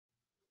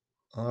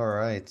All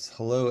right.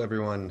 Hello,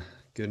 everyone.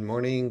 Good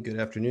morning, good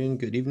afternoon,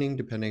 good evening,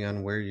 depending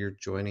on where you're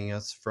joining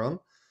us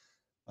from.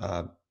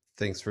 Uh,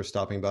 Thanks for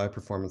stopping by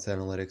Performance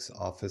Analytics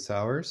office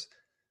hours.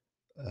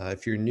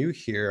 If you're new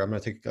here, I'm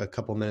going to take a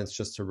couple minutes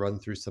just to run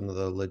through some of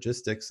the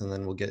logistics, and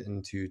then we'll get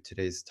into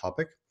today's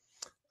topic.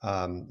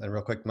 And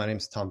real quick, my name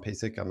is Tom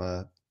Pasek. I'm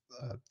a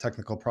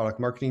technical product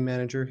marketing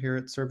manager here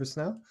at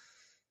ServiceNow.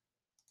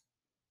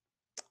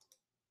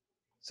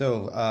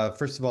 So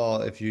first of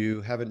all, if you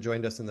haven't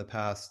joined us in the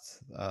past,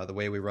 the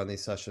way we run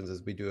these sessions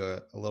is we do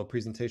a little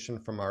presentation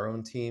from our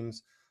own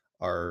teams.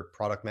 Our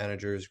product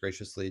managers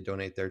graciously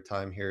donate their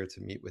time here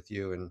to meet with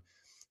you and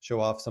show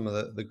off some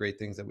of the great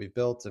things that we've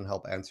built and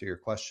help answer your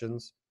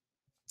questions.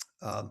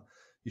 Um,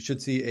 you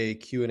should see a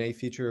Q&A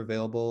feature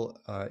available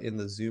in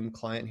the Zoom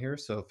client here,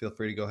 so feel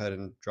free to go ahead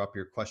and drop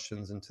your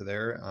questions into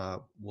there.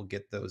 We'll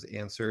get those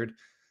answered.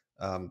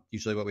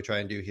 Usually what we try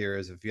and do here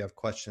is if you have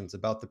questions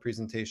about the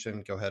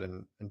presentation, go ahead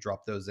and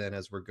drop those in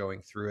as we're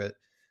going through it.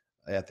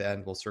 At the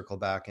end, we'll circle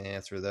back and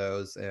answer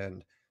those.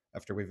 And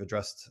after we've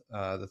addressed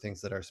the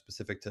things that are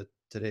specific to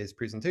today's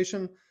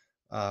presentation,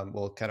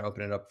 we'll kind of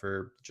open it up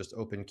for just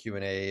open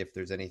Q&A. If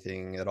there's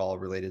anything at all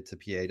related to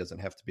PA, doesn't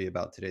have to be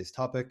about today's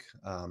topic.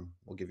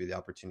 We'll give you the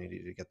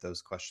opportunity to get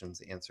those questions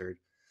answered.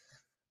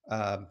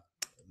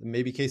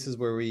 Maybe cases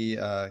where we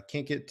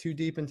can't get too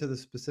deep into the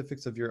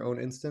specifics of your own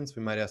instance,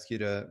 we might ask you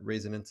to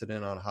raise an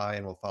incident on high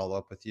and we'll follow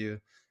up with you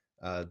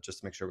just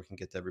to make sure we can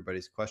get to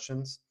everybody's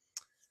questions.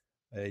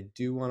 I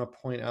do want to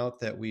point out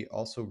that we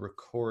also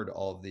record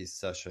all of these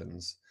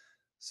sessions.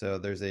 So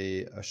there's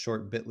a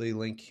short bit.ly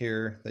link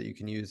here that you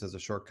can use as a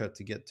shortcut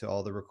to get to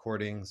all the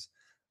recordings.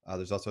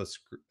 There's also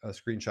a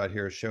screenshot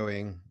here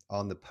showing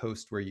on the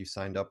post where you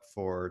signed up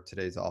for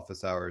today's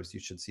office hours.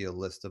 You should see a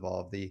list of all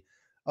of the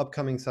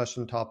upcoming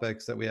session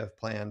topics that we have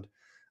planned,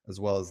 as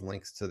well as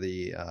links to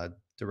the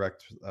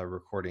direct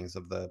recordings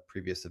of the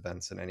previous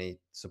events and any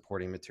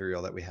supporting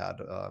material that we had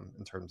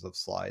in terms of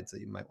slides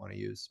that you might want to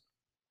use.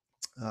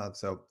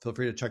 So feel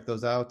free to check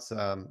those out.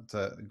 It's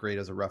great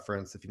as a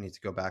reference if you need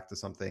to go back to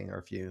something or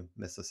if you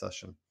miss a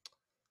session.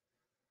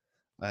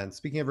 And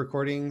speaking of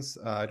recordings,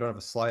 I don't have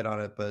a slide on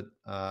it, but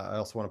I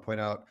also want to point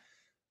out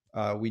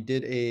we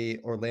did a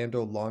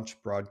Orlando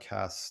launch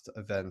broadcast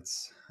event.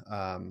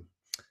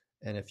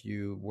 And if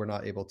you were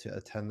not able to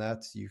attend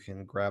that, you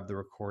can grab the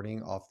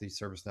recording off the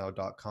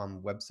ServiceNow.com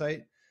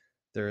website.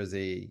 There is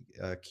a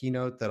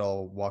keynote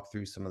that'll walk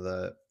through some of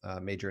the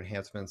major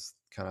enhancements,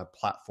 kind of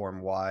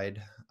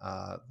platform-wide,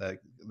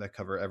 that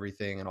cover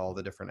everything and all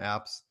the different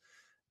apps.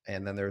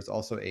 And then there's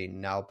also a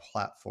Now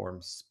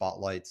Platform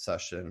Spotlight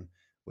session,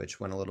 which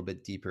went a little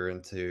bit deeper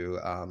into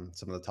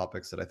some of the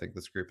topics that I think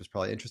this group is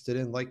probably interested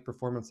in, like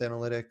performance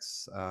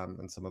analytics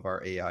and some of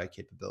our AI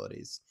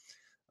capabilities.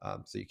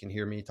 So you can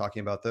hear me talking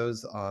about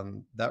those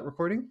on that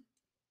recording.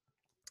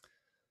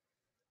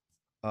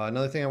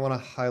 Another thing I want to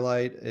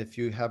highlight, if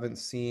you haven't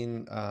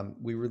seen,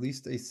 we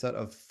released a set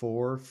of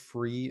 4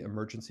 free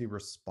emergency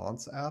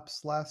response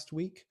apps last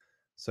week.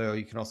 So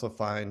you can also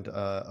find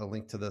a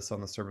link to this on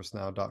the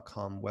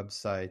ServiceNow.com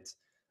website.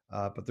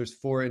 But there's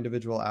 4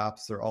 individual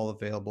apps. They're all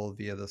available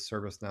via the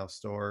ServiceNow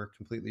store,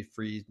 completely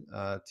free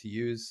to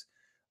use,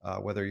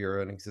 whether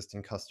you're an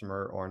existing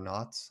customer or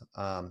not.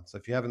 So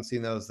if you haven't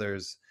seen those,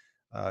 there's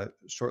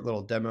short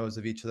little demos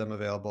of each of them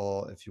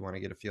available if you want to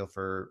get a feel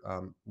for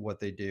what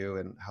they do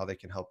and how they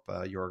can help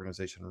your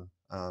organization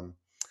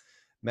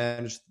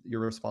manage your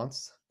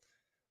response.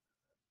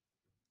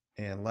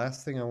 And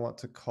last thing I want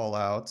to call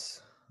out,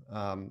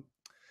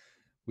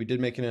 we did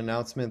make an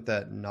announcement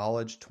that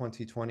Knowledge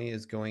 2020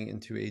 is going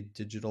into a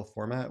digital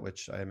format,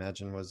 which I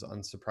imagine was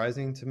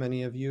unsurprising to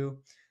many of you.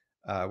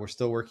 We're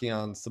still working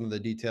on some of the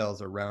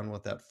details around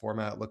what that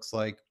format looks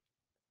like.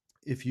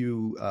 If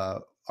you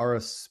are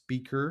a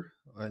speaker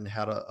and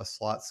had a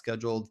slot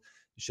scheduled,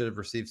 you should have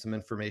received some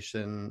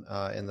information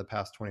in the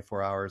past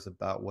 24 hours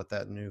about what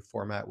that new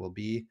format will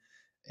be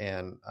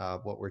and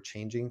what we're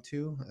changing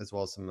to, as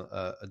well as some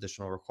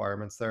additional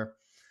requirements there.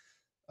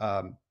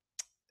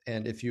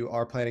 And if you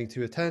are planning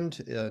to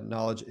attend,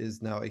 Knowledge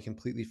is now a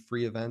completely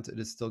free event. It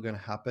is still going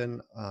to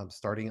happen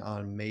starting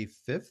on May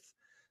 5th.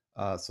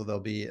 So there'll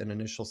be an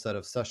initial set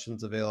of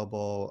sessions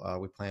available.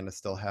 We plan to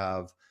still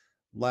have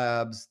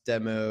labs,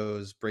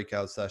 demos,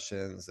 breakout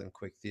sessions, and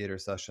quick theater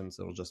sessions.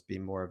 It'll just be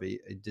more of a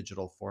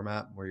digital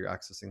format where you're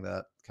accessing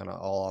that kind of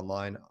all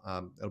online.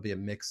 It'll be a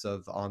mix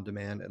of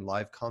on-demand and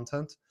live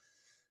content.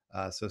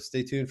 So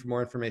stay tuned for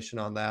more information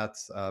on that,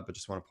 but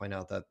just want to point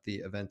out that the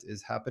event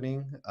is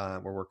happening.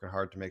 We're working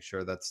hard to make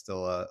sure that's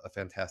still a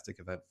fantastic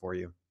event for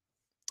you.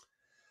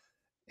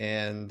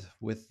 And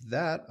with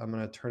that, I'm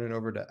going to turn it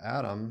over to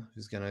Adam,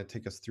 who's going to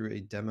take us through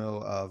a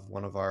demo of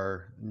one of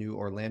our new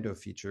Orlando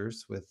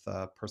features with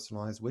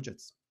personalized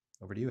widgets.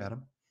 Over to you,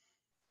 Adam.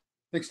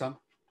 Thanks, Tom.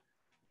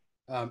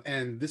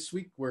 And this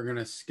week we're going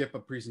to skip a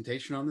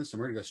presentation on this and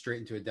we're going to go straight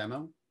into a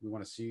demo. We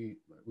want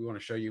to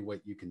show you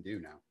what you can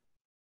do now.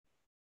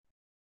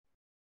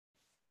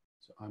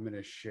 So I'm going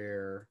to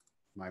share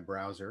my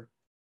browser.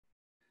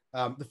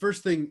 The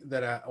first thing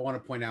that I want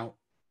to point out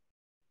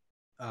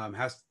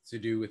has to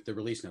do with the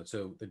release notes.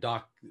 So the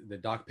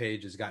doc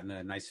page has gotten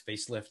a nice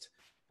facelift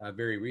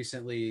very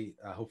recently.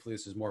 Hopefully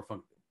this is more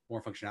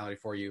functionality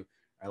for you.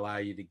 Allow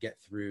you to get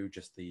through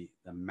just the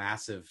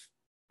massive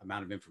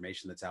amount of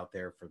information that's out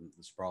there from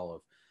the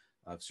sprawl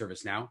of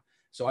ServiceNow.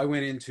 So I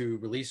went into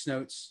release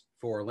notes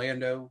for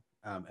Orlando,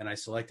 and I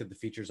selected the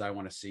features I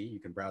want to see. You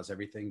can browse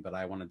everything, but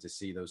I wanted to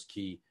see those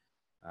key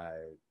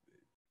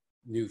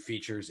new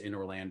features in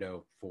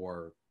Orlando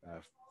for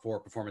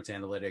performance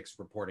analytics,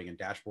 reporting, and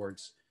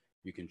dashboards.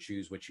 You can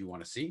choose what you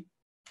want to see.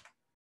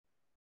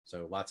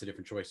 So lots of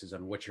different choices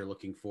on what you're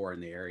looking for in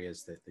the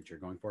areas that you're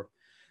going for.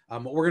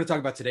 What we're going to talk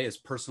about today is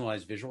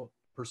personalized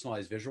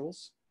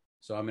visuals.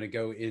 So I'm going to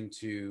go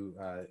into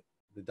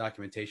the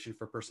documentation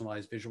for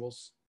personalized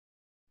visuals.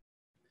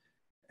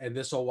 And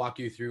this will walk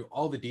you through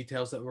all the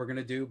details that we're going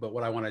to do. But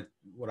what I want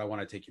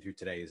to take you through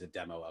today is a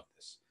demo of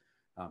this.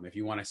 If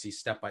you want to see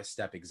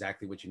step-by-step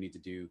exactly what you need to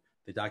do,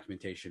 the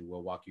documentation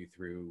will walk you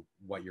through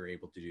what you're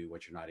able to do,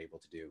 what you're not able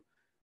to do.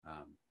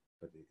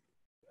 But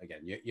again,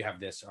 you have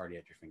this already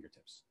at your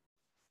fingertips.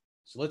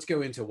 So let's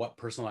go into what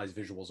personalized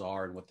visuals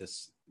are and what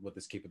this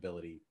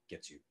capability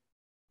gets you.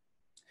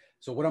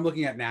 So what I'm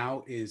looking at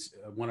now is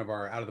one of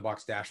our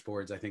out-of-the-box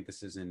dashboards. I think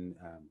this is in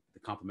the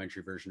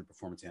complimentary version of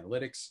Performance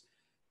Analytics,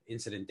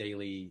 Incident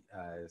Daily,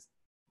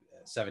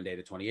 7-day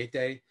to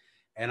 28-day.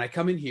 And I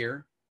come in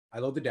here, I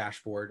load the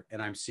dashboard,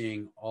 and I'm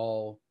seeing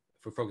all,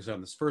 if we're focusing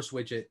on this first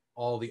widget,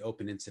 all the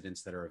open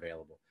incidents that are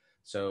available.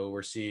 So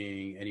we're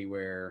seeing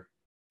anywhere,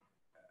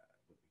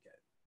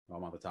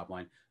 I'm on the top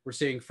line, we're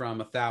seeing from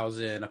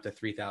 1,000 up to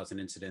 3,000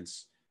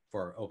 incidents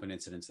for open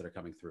incidents that are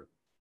coming through.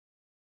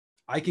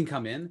 I can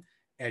come in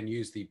and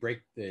use the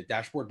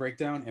dashboard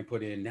breakdown and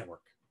put in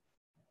network.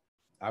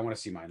 I want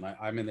to see mine.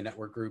 I'm in the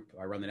network group.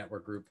 I run the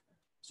network group.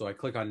 So I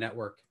click on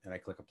network and I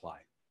click apply.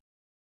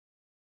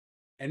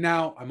 And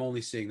now I'm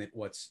only seeing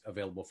what's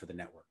available for the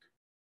network.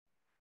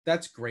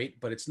 That's great,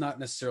 but it's not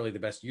necessarily the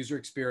best user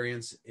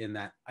experience in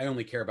that I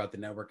only care about the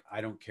network.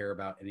 I don't care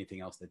about anything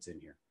else that's in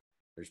here.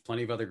 There's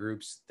plenty of other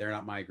groups. They're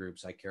not my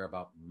groups. I care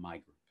about my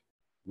group.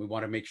 We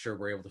want to make sure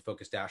we're able to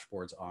focus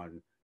dashboards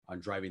on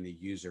driving the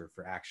user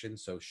for action.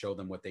 So show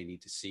them what they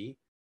need to see.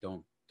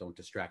 Don't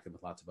distract them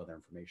with lots of other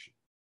information.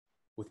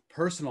 With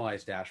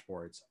personalized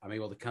dashboards, I'm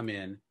able to come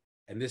in,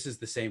 and this is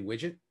the same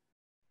widget.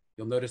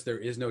 You'll notice there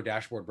is no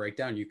dashboard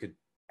breakdown. You could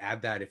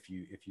add that if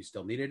you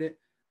still needed it,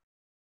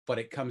 but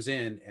it comes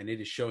in and it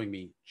is showing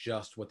me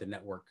just what the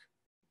network,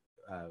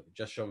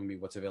 just showing me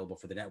what's available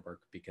for the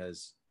network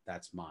because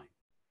that's mine.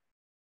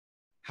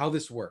 How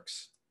this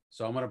works.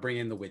 So I'm going to bring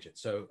in the widget.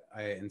 So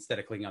instead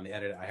of clicking on the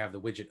edit, I have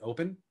the widget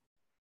open.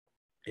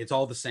 It's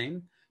all the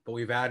same, but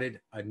we've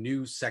added a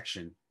new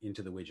section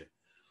into the widget.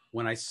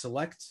 When I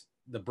select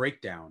the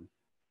breakdown,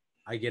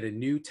 I get a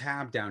new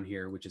tab down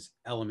here, which is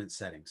element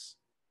settings.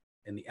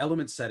 And the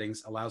element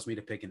settings allows me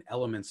to pick an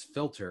elements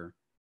filter,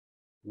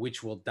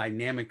 which will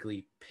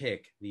dynamically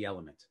pick the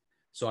element.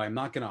 So I'm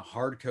not going to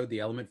hard code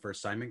the element for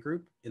assignment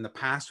group. In the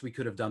past, we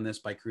could have done this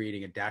by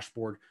creating a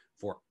dashboard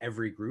for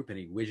every group and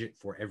a widget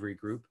for every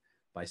group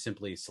by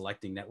simply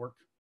selecting network.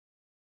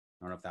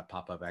 I don't know if that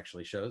pop-up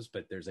actually shows,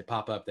 but there's a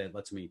pop-up that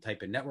lets me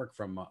type in network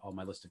from all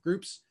my list of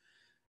groups.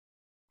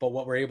 But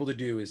what we're able to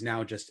do is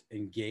now just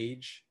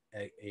engage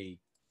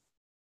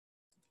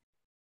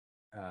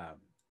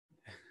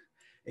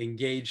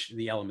engage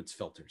the elements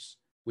filters,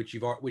 which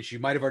you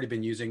might have already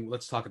been using.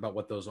 Let's talk about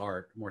what those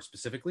are more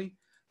specifically.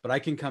 But I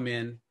can come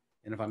in,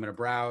 and if I'm going to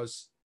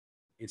browse,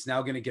 it's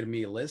now going to give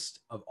me a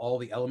list of all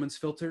the elements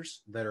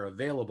filters that are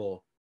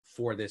available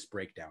for this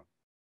breakdown.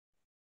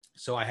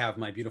 So I have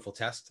my beautiful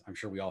test. I'm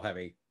sure we all have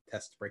a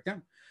test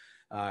breakdown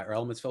or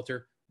elements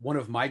filter. One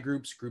of my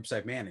groups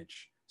I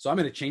manage. So I'm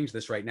going to change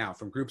this right now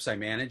from groups I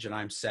manage, and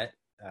I'm set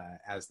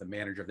as the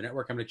manager of the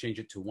network. I'm going to change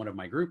it to one of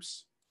my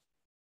groups.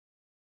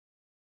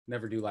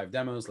 Never do live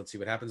demos. Let's see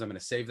what happens. I'm going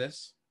to save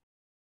this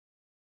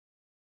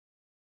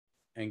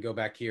and go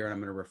back here, and I'm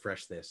going to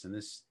refresh this. And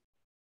this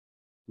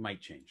might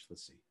change.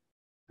 Let's see.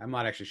 I'm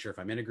not actually sure if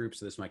I'm in a group,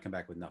 so this might come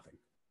back with nothing.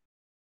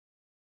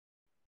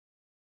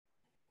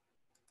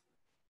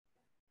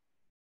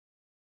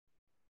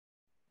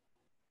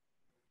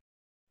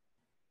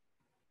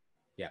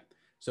 Yeah.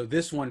 So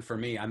this one for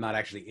me, I'm not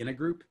actually in a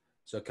group,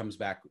 so it comes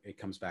back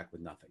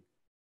with nothing.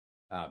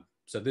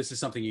 So this is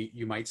something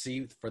you might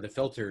see for the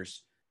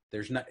filters.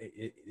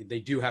 They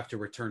do have to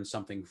return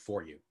something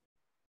for you.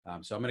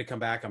 So I'm going to come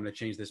back. I'm going to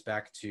change this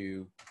back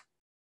to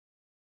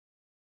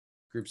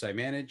groups I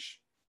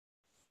manage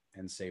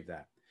and save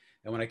that.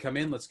 And when I come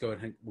in,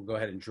 we'll go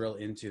ahead and drill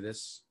into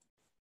this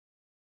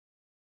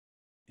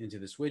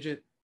widget.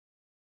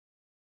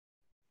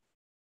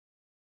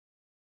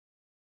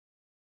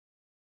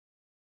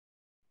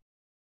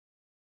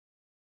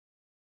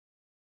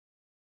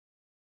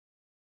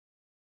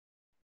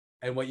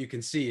 And what you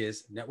can see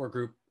is network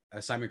group,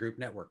 assignment group,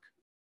 network.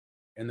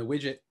 And the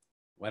widget,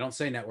 well, I don't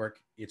say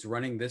network, it's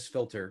running this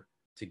filter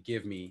to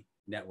give me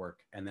network.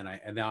 And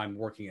now I'm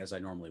working as I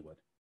normally would.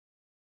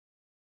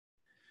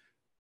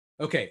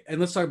 Okay, and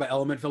let's talk about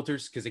element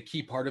filters, because a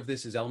key part of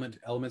this is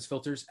elements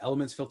filters.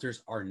 Elements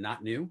filters are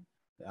not new.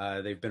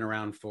 They've been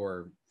around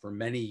for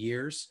many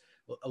years,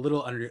 a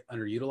little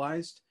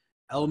underutilized.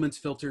 Elements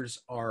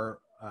filters are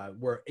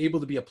were able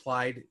to be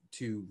applied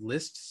to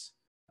lists,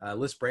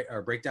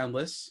 or breakdown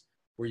lists,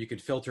 where you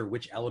could filter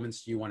which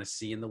elements you want to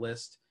see in the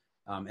list.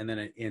 And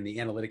then in the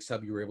analytics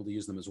hub, you were able to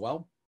use them as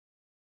well.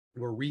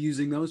 We're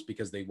reusing those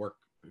because they work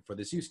for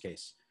this use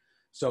case.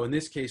 So in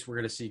this case, we're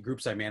going to see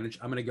groups I manage.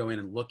 I'm going to go in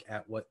and look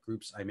at what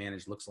groups I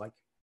manage looks like.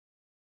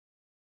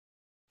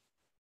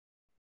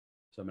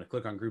 So I'm going to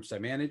click on groups I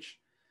manage.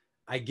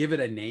 I give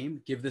it a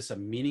name, give this a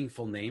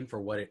meaningful name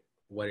for what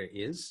it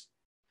is.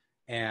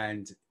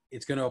 And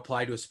it's going to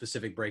apply to a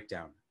specific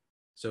breakdown.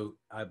 So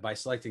by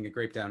selecting a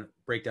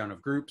breakdown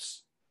of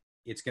groups,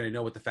 it's going to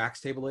know what the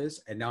facts table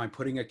is. And now I'm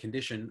putting a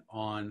condition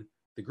on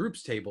the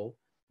groups table.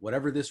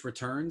 Whatever this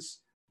returns,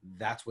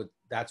 that's what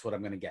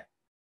I'm going to get.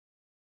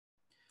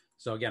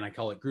 So again, I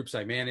call it groups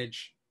I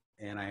manage,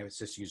 and I have a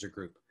sysuser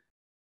group.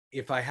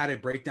 If I had a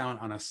breakdown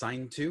on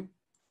assigned to,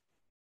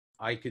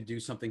 I could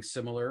do something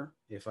similar.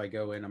 If I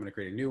go in, I'm going to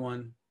create a new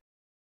one.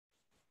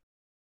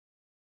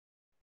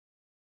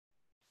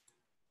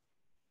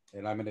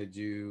 And I'm going to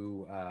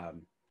do,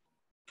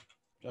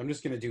 I'm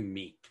just going to do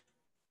me.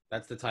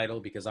 That's the title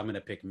because I'm going to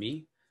pick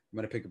me. I'm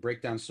going to pick a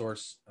breakdown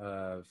source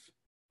of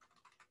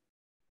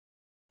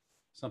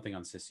something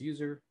on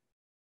sysuser.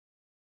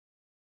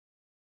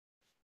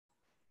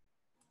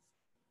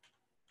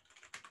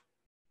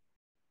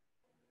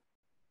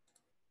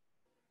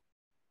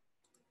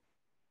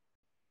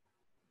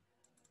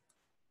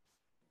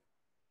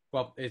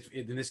 Well,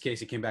 in this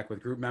case, it came back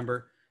with group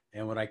member.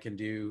 And what I can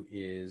do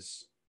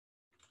is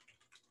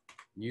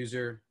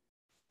user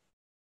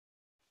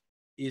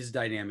is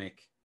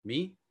dynamic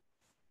me.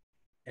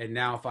 And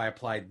now if I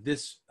applied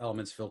this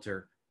elements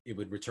filter, it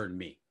would return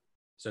me.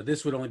 So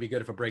this would only be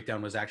good if a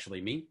breakdown was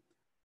actually me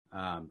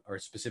or a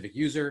specific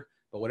user,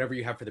 but whatever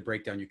you have for the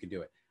breakdown, you can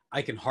do it.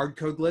 I can hard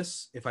code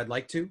lists if I'd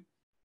like to.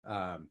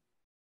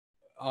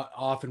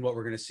 Often what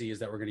we're going to see is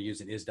that we're going to use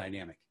an is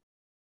dynamic.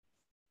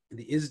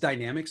 The is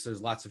dynamics,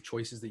 there's lots of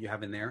choices that you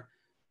have in there.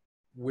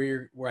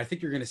 Where I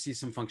think you're going to see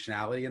some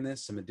functionality in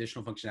this, some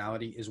additional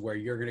functionality, is where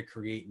you're going to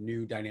create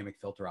new dynamic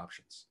filter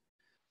options.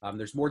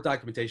 There's more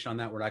documentation on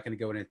that. We're not going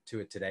to go into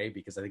it today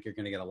because I think you're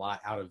going to get a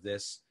lot out of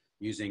this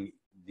using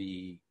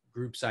the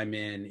groups I'm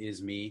in,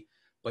 is me.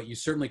 But you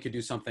certainly could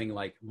do something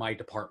like my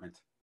department,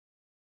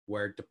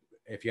 where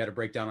if you had a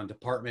breakdown on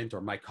department,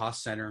 or my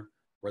cost center,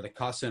 where the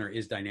cost center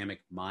is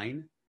dynamic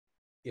mine.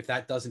 If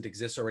that doesn't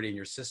exist already in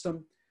your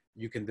system,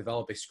 you can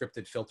develop a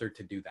scripted filter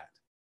to do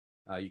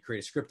that. You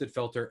create a scripted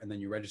filter and then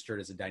you register it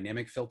as a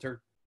dynamic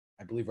filter.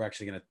 I believe we're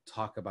actually going to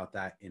talk about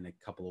that in a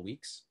couple of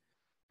weeks.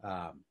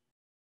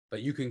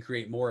 But you can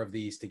create more of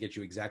these to get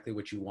you exactly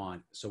what you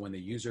want. So when the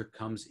user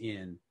comes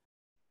in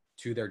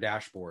to their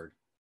dashboard,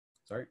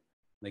 when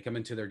they come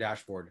into their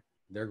dashboard,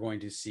 they're going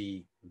to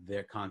see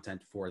their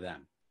content for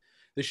them.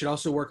 This should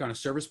also work on a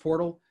service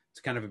portal. It's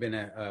kind of been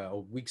a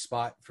weak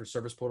spot for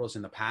service portals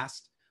in the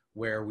past,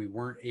 where we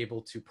weren't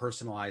able to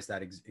personalize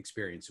that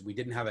experience. We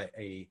didn't have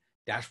a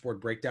dashboard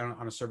breakdown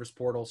on a service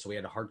portal, so we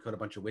had to hard code a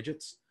bunch of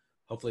widgets.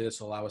 Hopefully this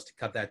will allow us to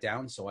cut that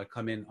down. So I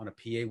come in on a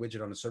PA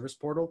widget on a service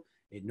portal,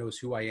 it knows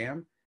who I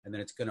am, and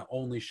then it's going to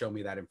only show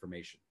me that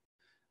information.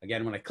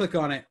 Again, when I click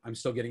on it, I'm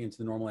still getting into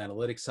the normal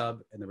analytics hub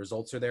and the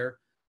results are there,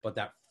 but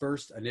that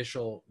first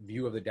initial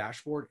view of the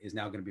dashboard is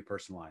now going to be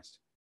personalized.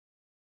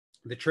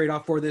 The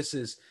trade-off for this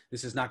is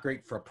not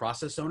great for a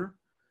process owner.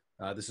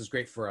 This is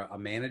great for a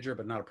manager,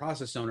 but not a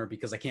process owner,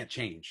 because I can't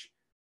change.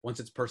 Once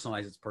it's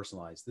personalized, it's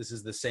personalized. This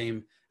is the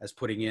same as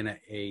putting in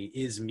a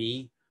is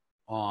me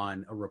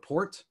on a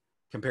report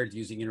compared to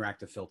using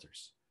interactive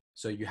filters.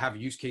 So you have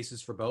use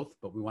cases for both,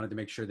 but we wanted to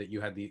make sure that you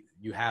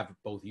have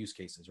both use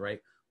cases,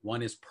 right?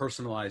 One is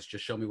personalized,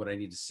 just show me what I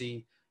need to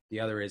see.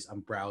 The other is I'm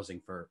browsing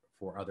for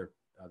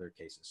other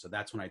cases. So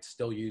that's when I'd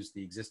still use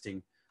the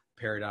existing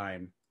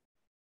paradigm.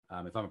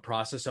 If I'm a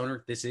process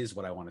owner, this is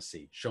what I want to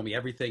see. Show me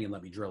everything and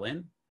let me drill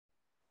in.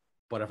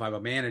 But if I'm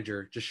a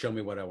manager, just show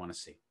me what I want to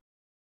see,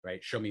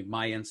 right? Show me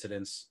my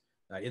incidents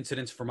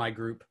for my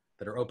group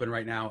that are open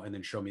right now, and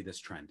then show me this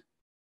trend.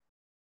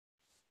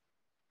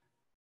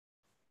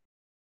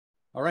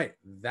 All right,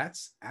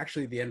 that's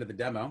actually the end of the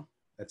demo.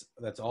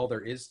 That's all there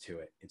is to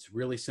it. It's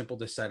really simple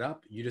to set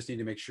up. You just need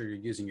to make sure you're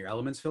using your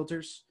elements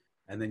filters,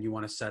 and then you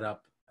want to set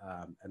up,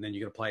 and then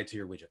you can apply it to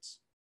your widgets.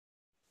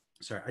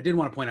 Sorry, I did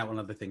want to point out one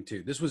other thing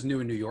too. This was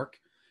new in New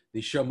York.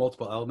 They show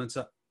multiple elements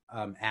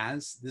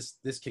as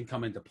this can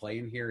come into play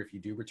in here if you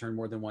do return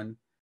more than one,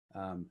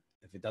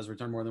 if it does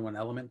return more than one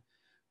element,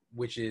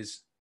 which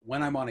is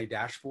when I'm on a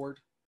dashboard,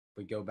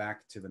 we go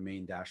back to the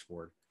main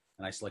dashboard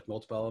and I select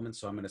multiple elements.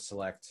 So I'm going to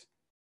select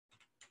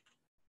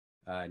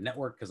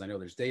network because I know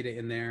there's data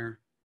in there,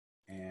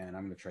 and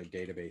I'm going to try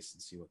database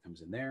and see what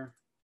comes in there.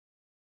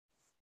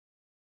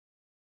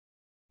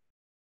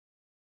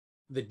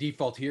 The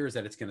default here is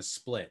that it's going to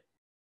split.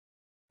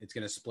 It's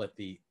going to split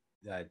the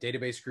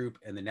database group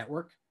and the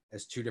network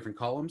as two different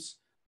columns.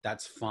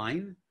 That's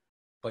fine.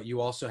 but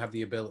you also have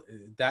the ability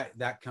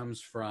that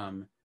comes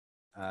from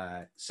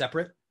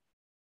separate.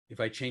 If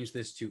I change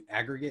this to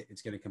aggregate,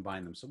 it's going to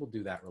combine them. So we'll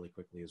do that really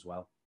quickly as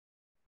well.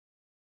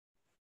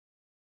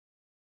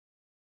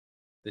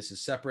 This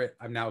is separate.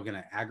 I'm now going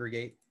to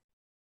aggregate.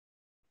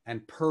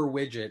 And per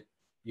widget,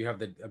 you have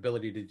the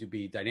ability to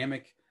be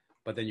dynamic,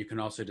 but then you can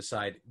also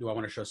decide, do I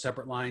want to show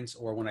separate lines,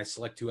 or when I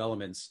select two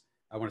elements,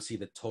 I want to see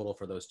the total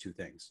for those two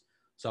things.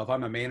 So if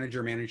I'm a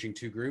manager managing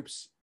two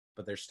groups,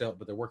 but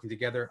they're working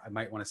together, I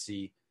might want to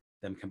see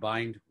them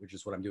combined, which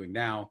is what I'm doing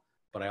now,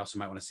 but I also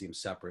might want to see them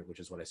separate, which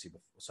is what I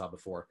saw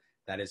before.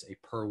 That is a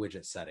per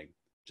widget setting,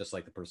 just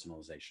like the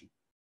personalization.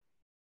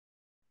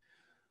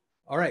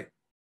 All right.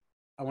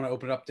 I want to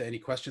open it up to any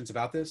questions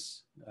about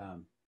this.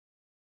 Let's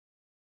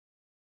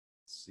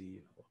see,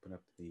 I'll open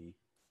up the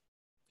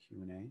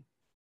Q&A.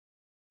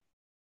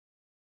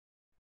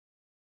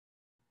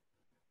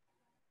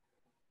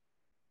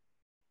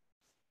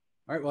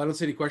 All right, well, I don't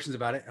see any questions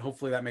about it.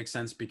 Hopefully that makes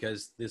sense,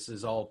 because this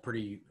is all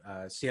pretty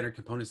standard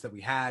components that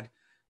we had.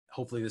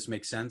 Hopefully this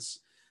makes sense.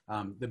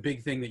 The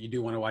big thing that you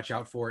do want to watch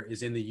out for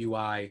is in the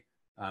UI,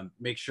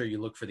 make sure you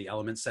look for the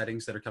element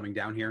settings that are coming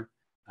down here,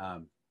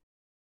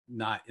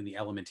 not in the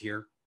element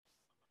here.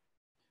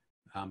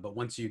 But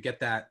once you get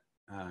that,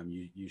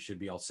 you should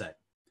be all set.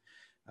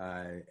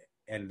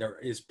 And there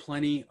is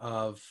plenty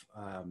of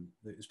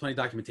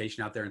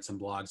documentation out there and some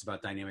blogs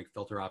about dynamic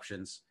filter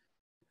options.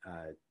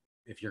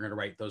 If you're going to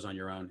write those on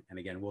your own, and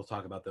again, we'll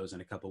talk about those in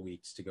a couple of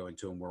weeks to go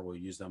into them, where we'll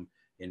use them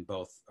in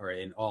both, or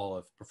in all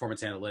of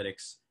performance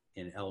analytics,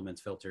 in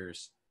elements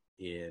filters,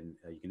 you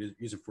can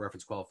use them for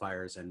reference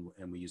qualifiers,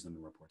 and we use them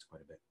in reports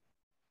quite a bit.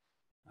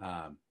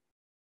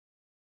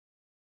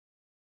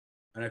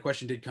 And a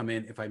question did come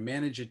in: if I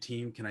manage a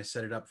team, can I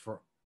set it up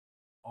for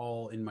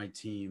all in my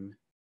team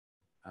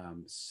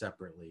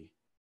separately?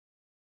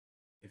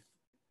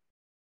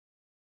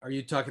 Are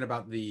you talking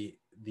about the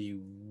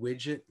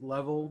widget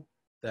level,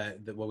 that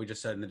what we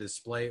just said in the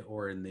display,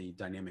 or in the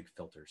dynamic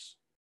filters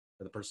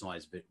for the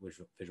personalized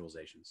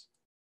visualizations?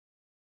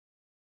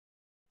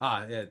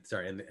 Yeah,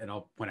 sorry, and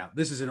I'll point out,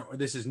 this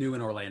is new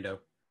in Orlando.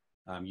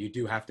 You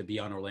do have to be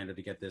on Orlando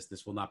to get this.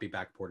 This will not be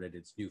backported.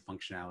 It's new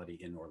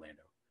functionality in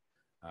Orlando.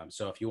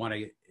 So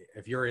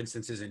if your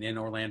instance isn't in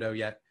Orlando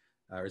yet,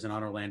 or isn't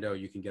on Orlando,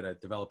 you can get a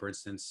developer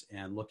instance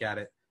and look at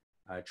it,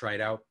 try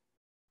it out.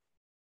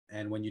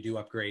 And when you do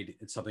upgrade,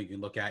 it's something you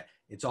can look at.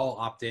 It's all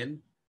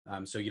opt-in,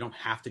 so you don't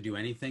have to do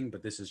anything,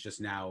 but this is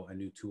just now a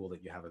new tool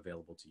that you have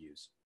available to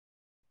use.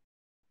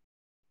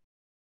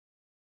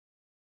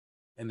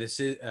 And this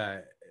is,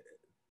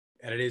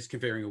 and it is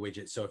configuring a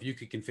widget. So if you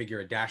could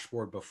configure a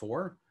dashboard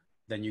before,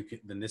 then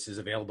this is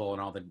available on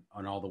all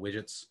the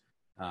widgets.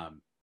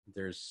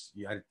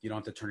 You don't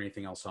have to turn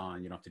anything else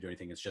on. You don't have to do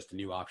anything. It's just a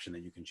new option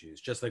that you can choose.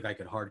 Just like I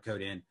could hard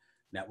code in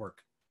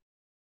network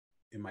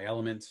in my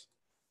element,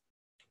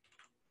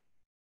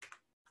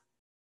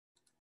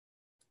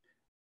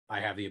 I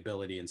have the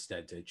ability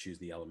instead to choose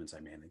the elements I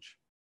manage.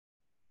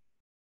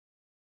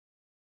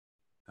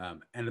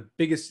 And the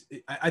biggest,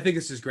 I think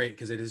this is great,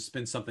 because it has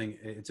been something,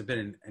 it's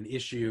been an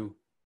issue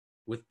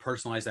with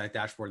personalized that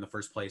dashboard in the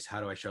first place.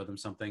 How do I show them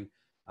something?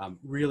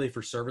 Really,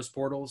 for service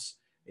portals,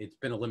 it's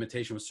been a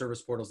limitation with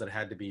service portals that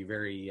had to be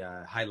very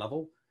high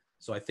level.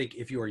 So I think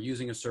if you are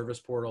using a service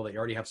portal that you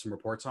already have some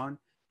reports on,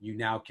 you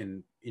now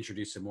can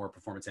introduce some more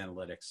performance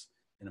analytics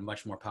in a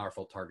much more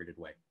powerful, targeted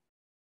way,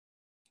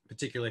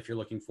 particularly if you're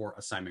looking for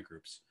assignment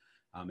groups.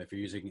 If you're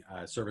using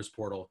a service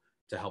portal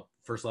to help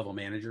first level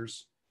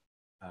managers,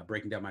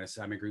 breaking down my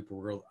assignment group,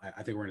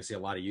 I think we're going to see a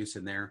lot of use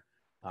in there.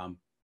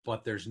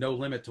 But there's no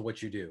limit to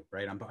what you do,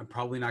 right? I'm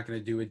probably not going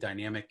to do a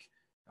dynamic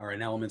or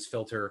an elements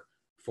filter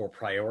for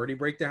priority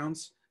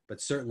breakdowns, but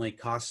certainly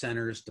cost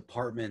centers,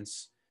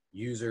 departments,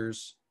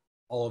 users,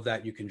 all of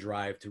that you can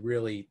drive to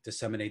really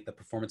disseminate the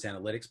performance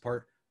analytics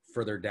part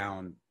further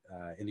down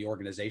in the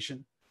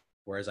organization.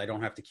 Whereas I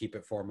don't have to keep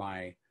it for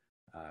my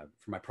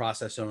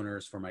process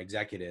owners, for my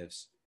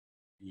executives.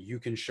 You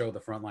can show the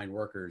frontline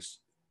workers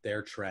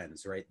their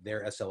trends, right?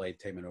 Their SLA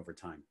attainment over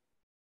time.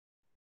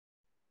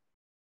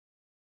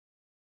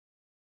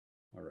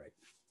 All right.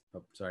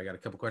 Oh, sorry, I got a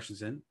couple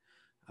questions in.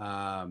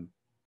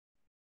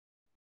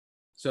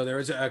 So there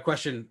was a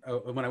question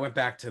when I went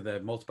back to the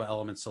multiple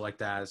elements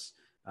select as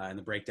and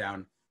the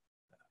breakdown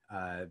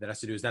that has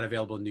to do, is that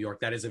available in New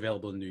York? That is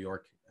available in New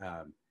York.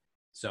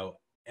 So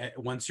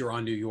once you're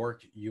on New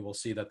York, you will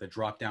see that the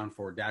drop down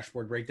for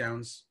dashboard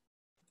breakdowns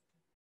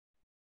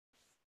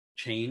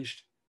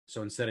changed.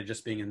 So instead of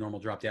just being a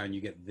normal drop down,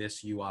 you get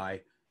this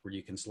UI where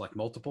you can select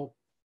multiple.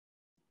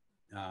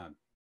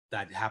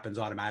 That happens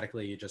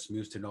automatically. It just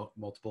moves to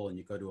multiple and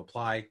you go to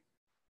apply.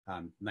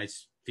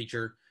 Nice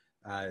feature.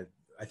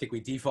 I think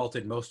we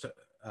defaulted most of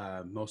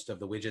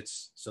the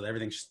widgets so that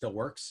everything still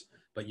works,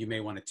 but you may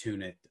want to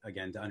tune it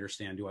again to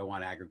understand, do I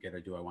want aggregate or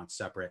do I want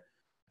separate?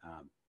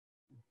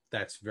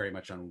 That's very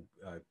much on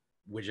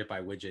widget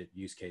by widget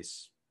use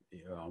case,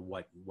 on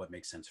what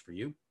makes sense for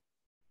you.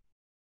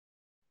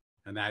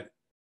 And that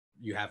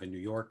you have in New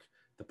York.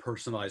 The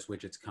personalized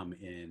widgets come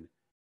in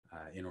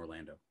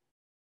Orlando.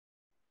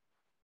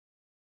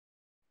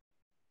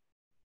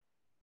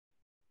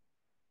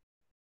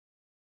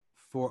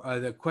 For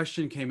the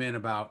question came in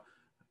about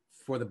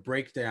for the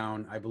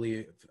breakdown. I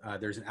believe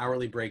there's an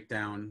hourly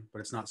breakdown, but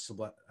it's not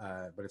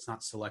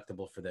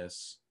selectable for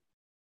this.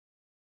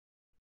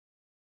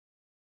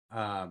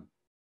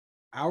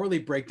 Hourly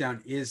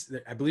breakdown is,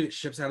 I believe it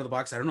ships out of the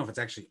box. I don't know if it's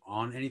actually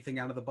on anything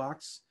out of the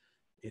box.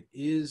 It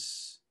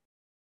is.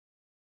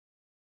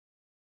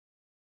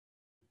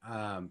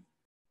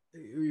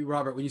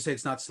 Robert, when you say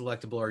it's not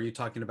selectable, are you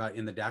talking about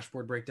in the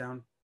dashboard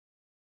breakdown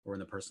or in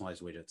the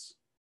personalized widgets?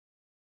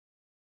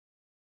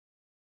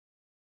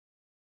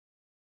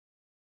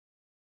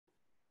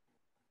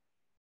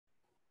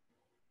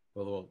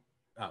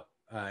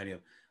 Anyway.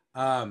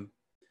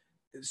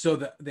 So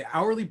the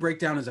hourly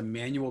breakdown is a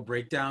manual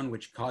breakdown,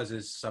 which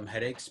causes some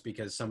headaches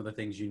because some of the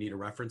things you need a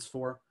reference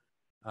for.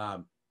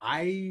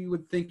 I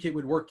would think it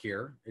would work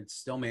here. It's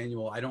still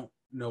manual. I don't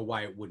know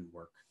why it wouldn't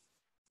work.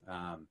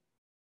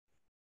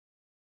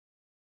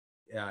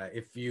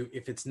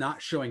 If it's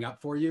not showing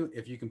up for you,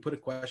 if you can put a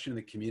question in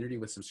the community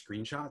with some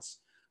screenshots,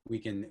 we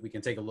can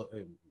take a look.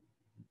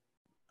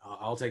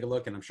 I'll take a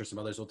look, and I'm sure some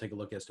others will take a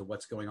look as to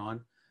what's going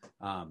on.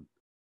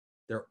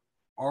 There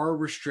are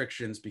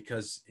restrictions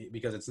because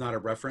it's not a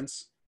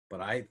reference,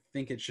 but I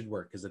think it should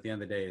work because at the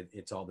end of the day,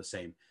 it's all the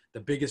same. The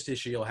biggest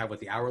issue you'll have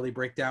with the hourly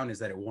breakdown is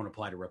that it won't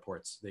apply to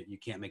reports, that you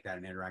can't make that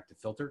an interactive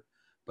filter,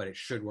 but it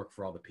should work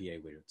for all the PA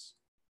widgets.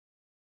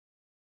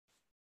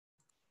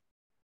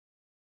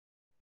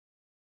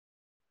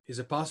 Is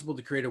it possible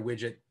to create a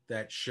widget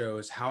that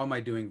shows how am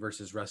I doing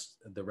versus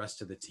the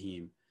rest of the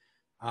team?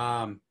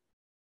 I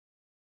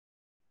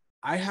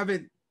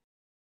haven't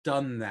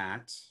done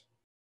that.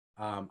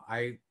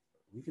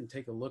 We can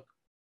take a look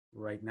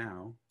right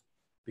now,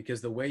 because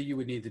the way you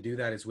would need to do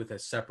that is with a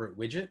separate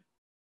widget.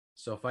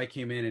 So if I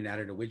came in and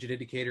added a widget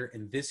indicator,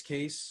 in this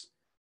case,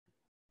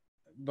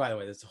 by the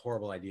way, that's a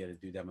horrible idea to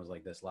do demos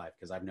like this live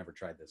because I've never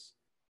tried this.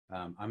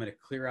 I'm going to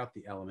clear out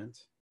the element.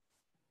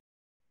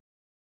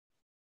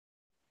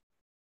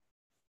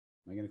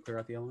 Am I going to clear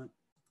out the element?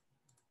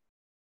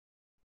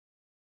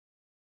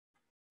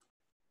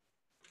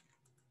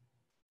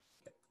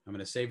 Okay. I'm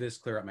going to save this,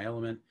 clear out my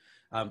element.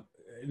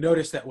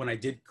 Notice that when I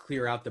did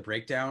clear out the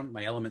breakdown,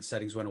 my element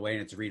settings went away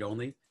and it's read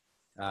only.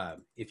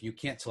 If you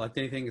can't select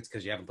anything, it's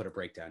because you haven't put a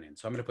breakdown in.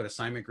 So I'm going to put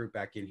assignment group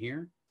back in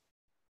here.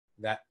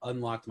 That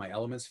unlocked my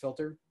elements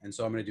filter. And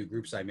so I'm going to do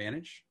groups I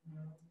manage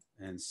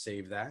and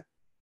save that.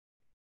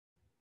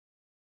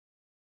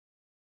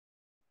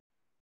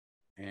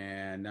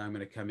 And now I'm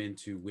going to come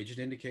into widget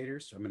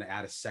indicators. So I'm going to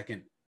add a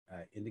second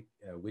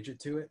widget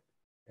to it.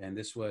 And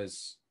this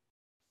was,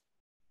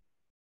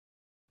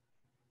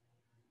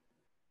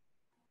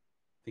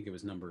 I think it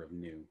was number of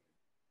new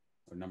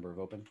or number of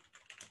open.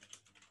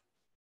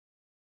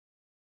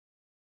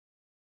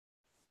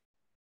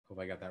 Hope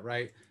I got that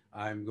right.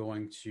 I'm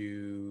going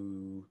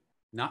to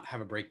not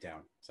have a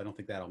breakdown, so I don't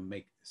think that'll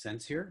make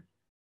sense here.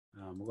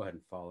 We'll go ahead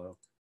and follow.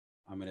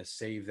 I'm going to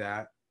save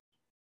that.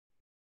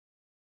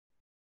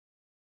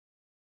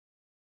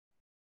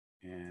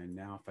 And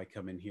now if I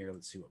come in here,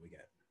 let's see what we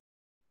get.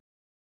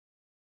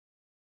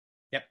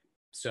 Yep.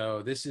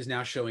 So this is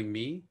now showing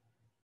me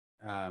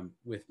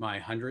with my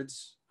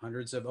hundreds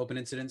of open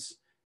incidents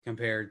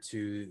compared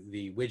to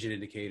the widget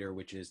indicator,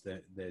 which is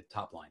the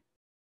top line,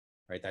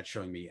 right? That's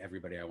showing me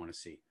everybody I want to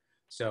see.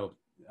 So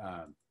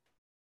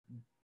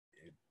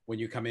when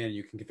you come in,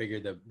 you can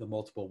configure the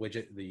multiple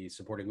widget, the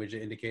supporting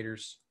widget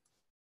indicators.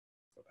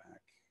 Go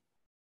back.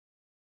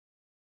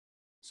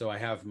 So I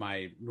have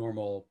my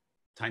normal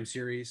time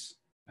series,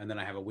 and then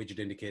I have a widget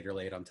indicator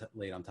laid on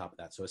top of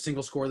that. So a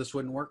single score, this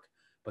wouldn't work,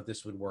 but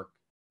this would work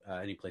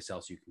any place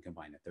else you can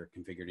combine it. They're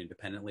configured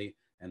independently,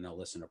 and they'll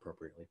listen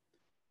appropriately.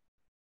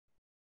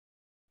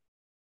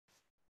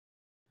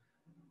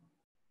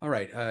 All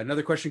right,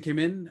 another question came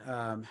in.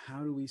 How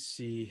can we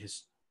see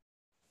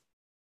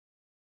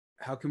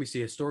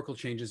historical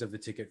changes of the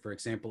ticket? For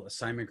example,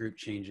 assignment group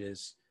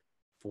changes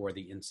for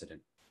the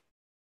incident.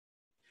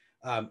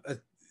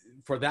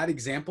 For that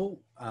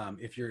example,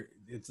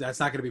 that's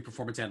not going to be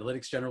performance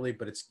analytics generally,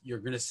 but you're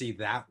going to see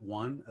that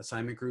one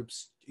assignment group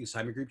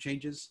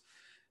changes.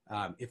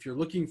 If you're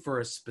looking for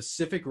a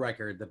specific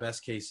record, the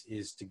best case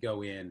is to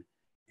go in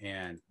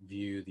and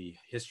view the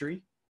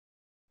history.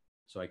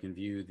 So I can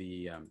view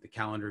the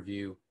calendar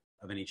view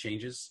of any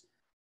changes.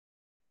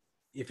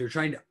 If you're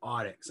trying to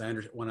audit, because I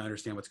want to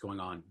understand what's going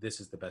on, this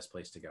is the best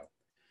place to go.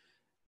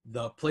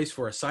 The place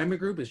for assignment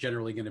group is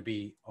generally going to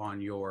be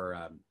on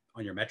your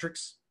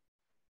metrics.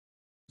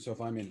 So if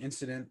I'm in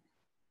incident,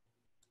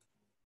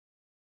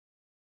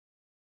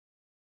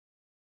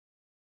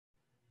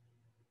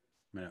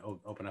 I'm going to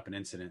open up an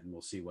incident and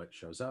we'll see what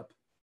shows up.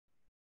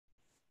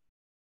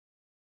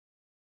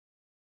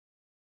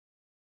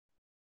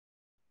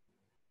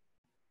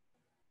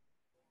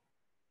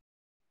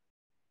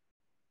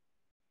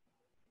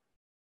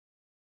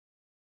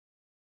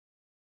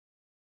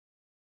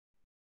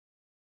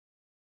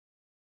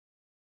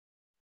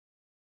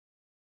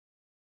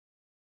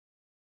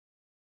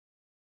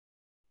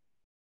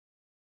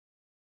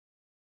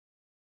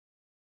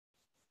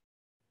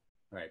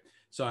 All right,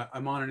 so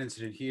I'm on an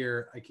incident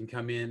here. I can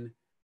come in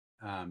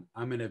I'm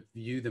going to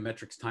view the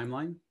metrics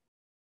timeline.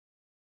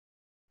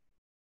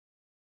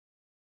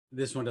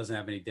 This one doesn't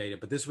have any data,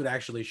 but this would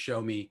actually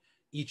show me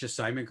each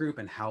assignment group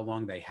and how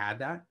long they had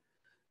that.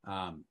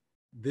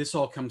 This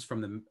all comes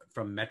from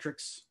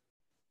metrics,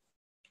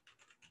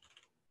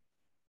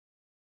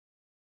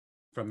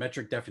 from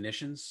metric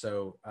definitions.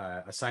 So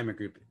assignment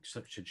group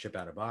should ship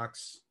out of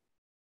box.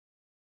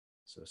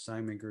 So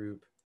assignment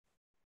group.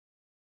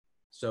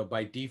 So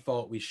by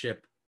default, we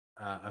ship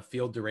a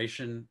field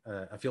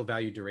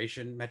value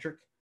duration metric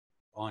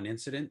on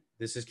incident.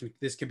 This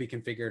can be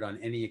configured on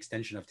any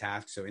extension of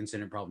tasks. So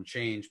incident, problem,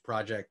 change,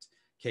 project,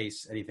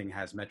 case, anything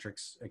has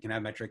metrics. It can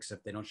have metrics.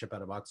 If they don't ship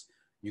out of box,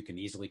 you can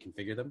easily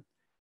configure them.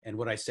 And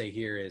what I say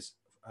here is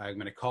I'm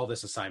going to call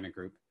this assignment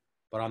group,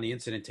 but on the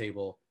incident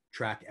table,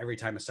 track every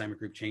time assignment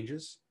group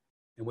changes.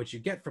 And what you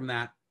get from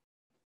that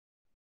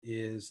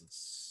is,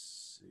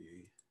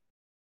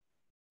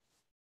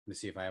 let's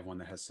see if I have one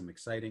that has some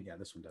exciting. Yeah,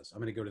 this one does. I'm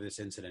going to go to this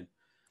incident.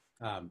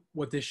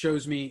 What this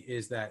shows me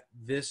is that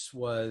this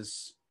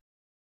was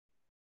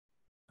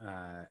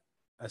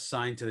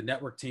assigned to the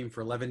network team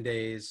for 11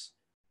 days,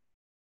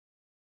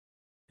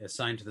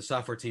 assigned to the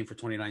software team for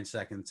 29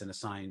 seconds, and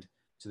assigned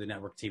to the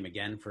network team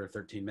again for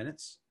 13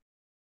 minutes.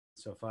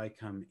 So if I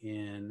come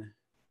in,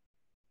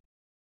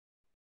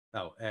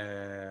 yeah,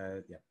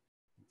 I'm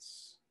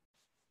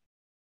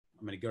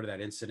going to go to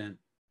that incident.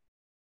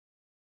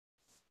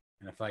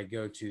 And if I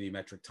go to the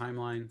metric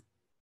timeline,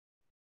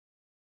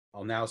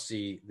 I'll now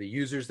see the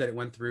users that it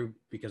went through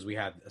because we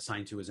had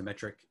assigned to as a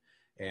metric.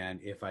 And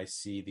if I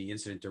see the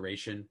incident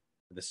duration,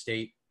 the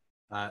state,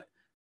 I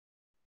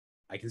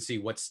can see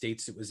what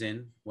states it was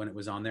in when it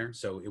was on there.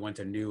 So it went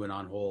to new and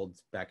on hold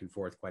back and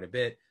forth quite a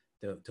bit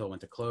till it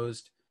went to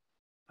closed.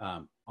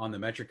 On the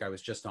metric I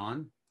was just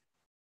on,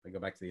 if I go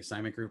back to the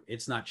assignment group,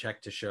 it's not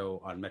checked to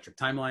show on metric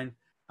timeline.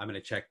 I'm going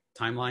to check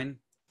timeline.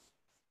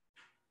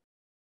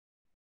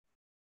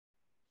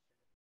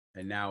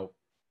 And now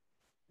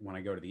when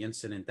I go to the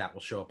incident, that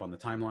will show up on the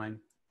timeline.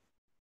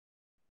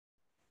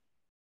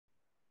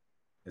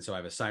 And so I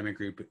have assignment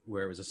group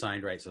where it was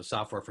assigned, right? So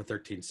software for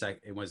 13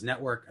 seconds, it was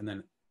network, and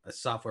then a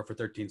software for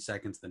 13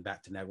 seconds, then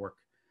back to network.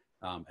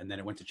 And then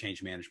it went to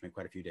change management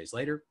quite a few days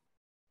later.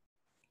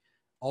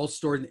 All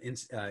stored in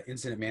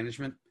incident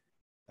management,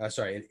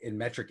 in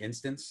metric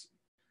instance.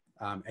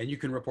 And you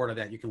can report on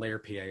that. You can layer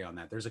PA on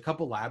that. There's a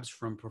couple labs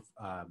from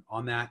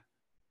on that.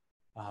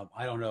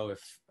 I don't know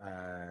if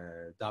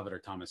David or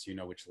Thomas, you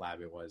know which lab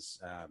it was.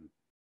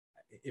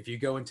 If you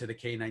go into the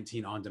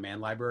K19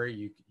 on-demand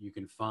library, you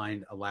can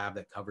find a lab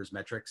that covers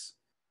metrics.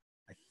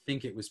 I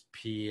think it was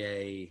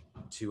PA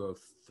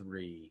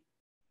 203.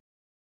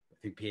 I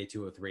think PA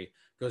 203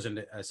 goes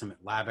into some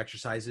lab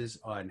exercises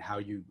on how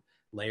you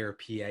layer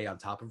PA on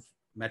top of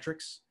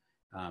metrics.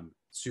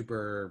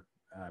 Super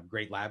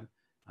great lab.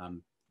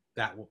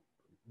 That will,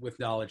 with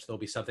knowledge, there'll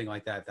be something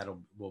like that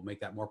will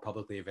make that more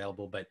publicly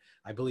available. But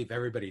I believe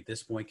everybody at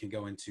this point can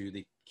go into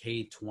the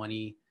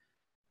K20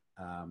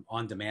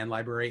 on-demand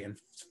library and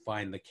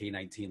find the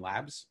K19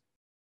 labs.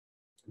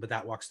 But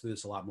that walks through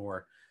this a lot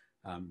more.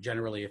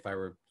 Generally, if I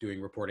were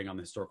doing reporting on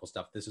the historical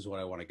stuff, this is what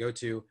I want to go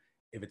to.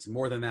 If it's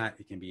more than that,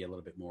 it can be a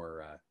little bit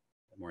more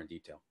in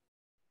detail.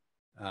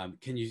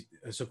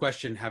 So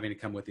question having to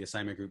come with the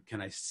assignment group,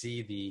 can I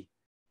see the,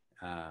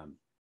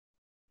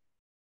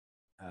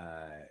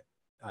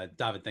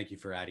 David, thank you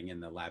for adding in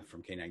the lab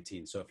from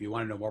K19. So if you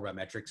want to know more about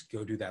metrics,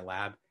 go do that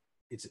lab.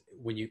 It's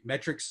when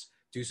metrics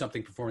do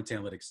something performance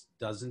analytics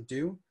doesn't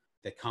do,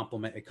 it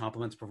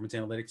complements performance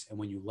analytics. And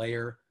when you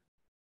layer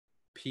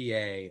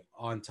PA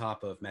on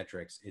top of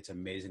metrics, it's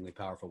amazingly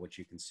powerful what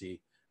you can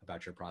see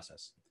about your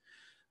process.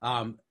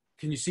 Can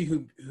you see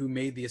who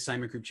made the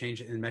assignment group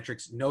change in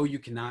metrics? No, you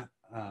cannot,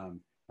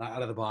 not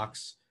out of the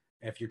box.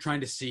 If you're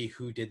trying to see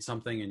who did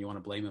something and you want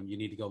to blame them, you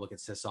need to go look at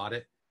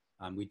sysaudit.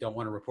 We don't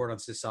want to report on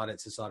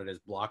sysaudit. Sysaudit is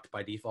blocked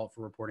by default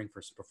for reporting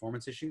for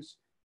performance issues,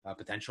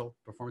 potential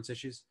performance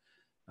issues.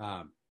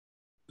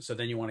 So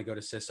then you want to go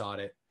to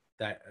sysaudit.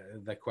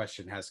 That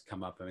question has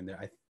come up. I mean,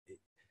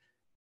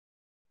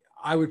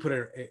 I would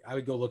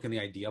go look in the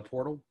idea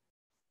portal,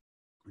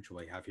 which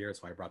we have here.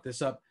 That's why I brought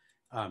this up.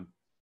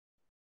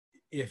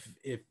 If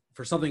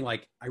for something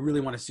like, I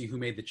really want to see who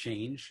made the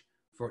change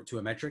to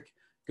a metric,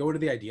 go to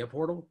the idea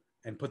portal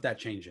and put that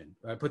change in,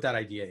 put that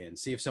idea in,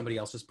 see if somebody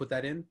else has put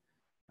that in.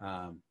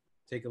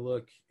 Take a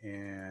look,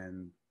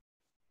 and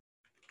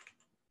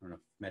I don't know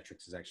if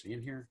metrics is actually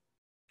in here.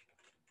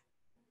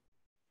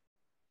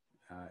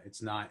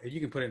 It's not. You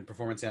can put it in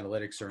performance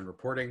analytics or in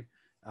reporting.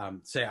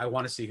 Say, I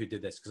want to see who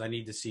did this because I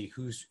need to see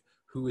who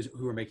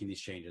are making these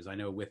changes. I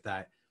know with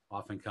that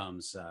often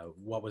comes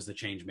what was the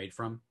change made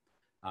from,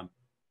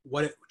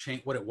 what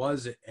it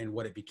was and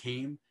what it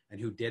became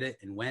and who did it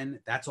and when.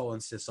 That's all in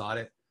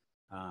sysaudit.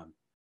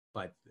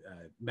 But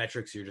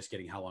metrics, you're just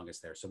getting how long it's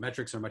there. So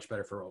metrics are much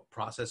better for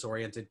process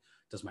oriented.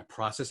 Does my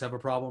process have a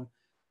problem?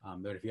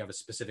 But if you have a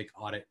specific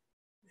audit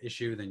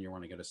issue, then you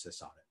want to go to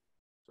sysaudit.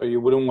 So you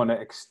wouldn't want to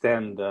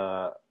extend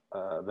the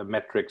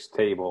metrics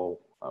table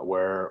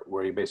where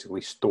you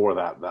basically store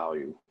that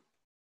value,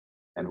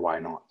 and why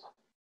not?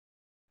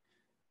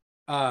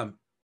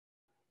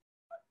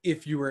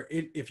 If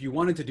you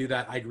wanted to do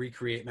that, I'd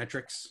recreate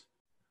metrics.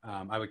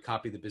 I would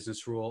copy the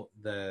business rule.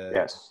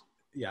 Yes.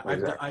 Yeah,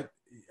 Exactly.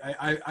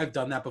 I've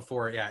done that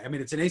before. Yeah, I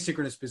mean, it's an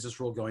asynchronous business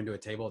rule going to a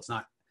table. It's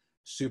not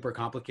super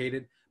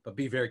complicated, but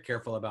be very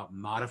careful about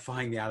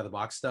modifying the out of the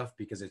box stuff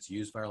because it's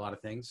used for a lot of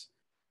things.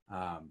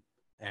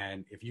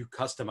 And if you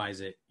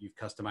customize it,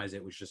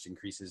 which just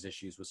increases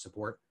issues with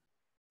support.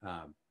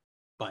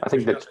 But I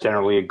think that's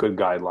generally a good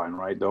guideline,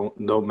 right?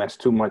 Don't mess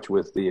too much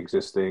with the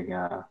existing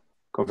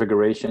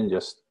configuration.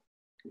 Just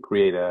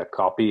create a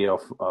copy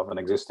of an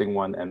existing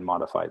one and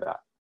modify that.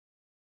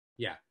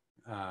 Yeah,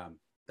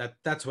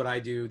 that's what I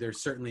do.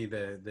 There's certainly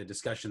the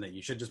discussion that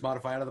you should just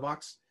modify out of the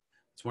box.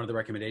 It's one of the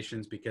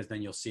recommendations because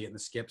then you'll see it in the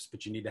skips,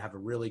 but you need to have a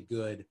really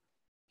good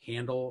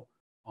handle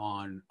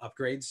on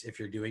upgrades if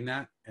you're doing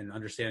that, and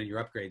understanding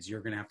your upgrades.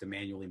 You're going to have to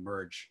manually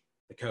merge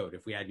the code.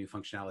 If we add new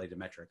functionality to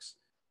metrics,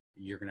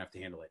 you're going to have to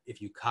handle it.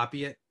 If you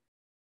copy it,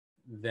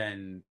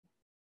 then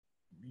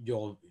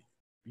you'll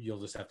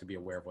just have to be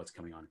aware of what's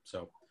coming on.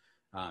 So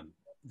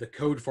the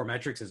code for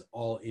metrics is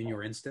all in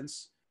your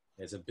instance.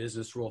 There's a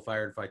business rule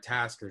fired by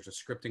task. There's a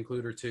script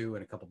include or two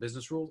and a couple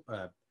business rules,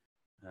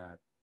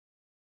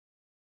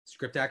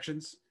 script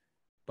actions,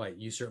 but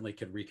you certainly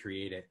could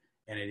recreate it,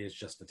 and it is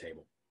just a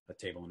table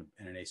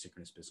and an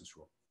asynchronous business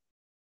rule.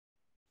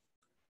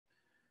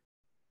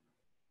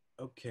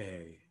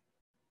 Okay.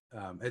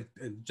 And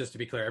just to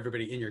be clear,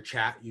 everybody in your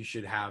chat, you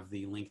should have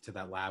the link to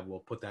that lab. We'll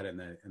put that in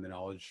the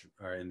knowledge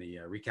or in the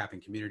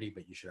recapping community,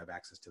 but you should have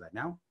access to that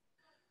now.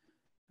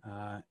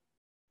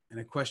 And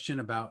a question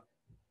about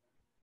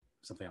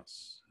something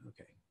else.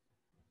 Okay.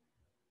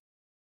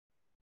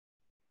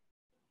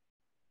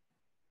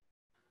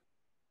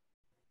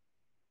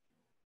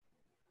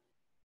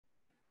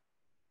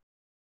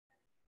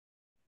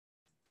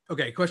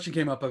 Okay, a question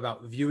came up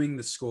about viewing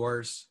the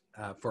scores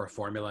for a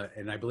formula,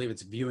 and I believe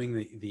it's viewing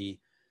the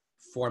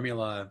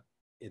formula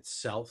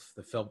itself,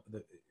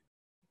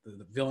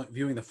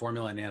 viewing the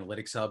formula in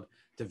Analytics Hub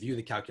to view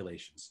the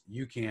calculations.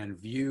 You can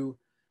view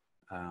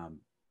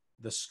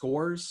the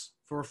scores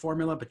for a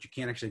formula, but you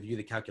can't actually view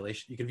the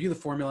calculation. You can view the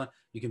formula,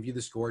 you can view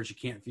the scores, you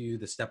can't view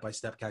the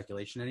step-by-step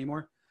calculation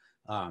anymore.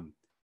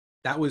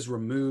 That was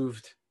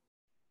removed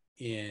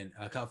in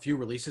a few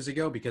releases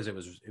ago because it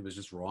was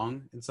just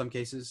wrong in some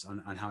cases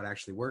on how it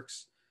actually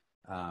works.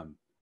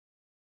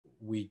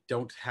 We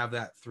don't have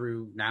that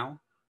through now.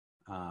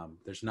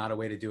 There's not a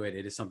way to do it.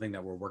 It is something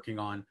that we're working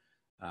on.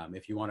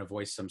 If you want to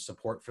voice some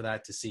support for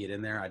that to see it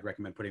in there, I'd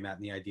recommend putting that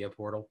in the idea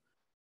portal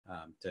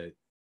to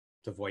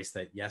voice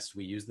that, yes,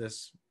 we use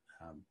this.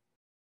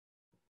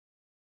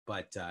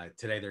 But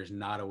today there's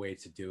not a way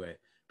to do it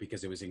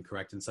because it was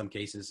incorrect in some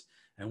cases.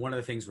 And one of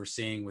the things we're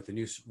seeing with the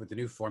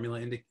new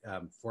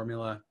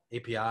formula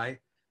API,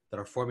 that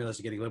our formulas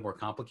are getting a little more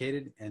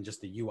complicated, and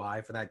just the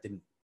UI for that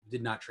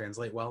did not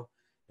translate well.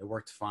 It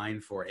worked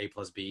fine for A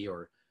plus B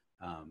or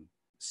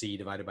C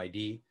divided by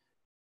D,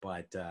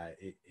 but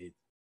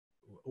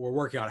we're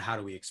working on how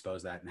do we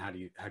expose that and how do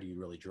you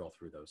really drill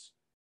through those.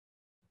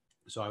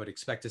 So I would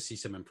expect to see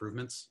some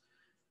improvements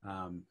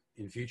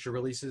in future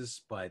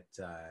releases, but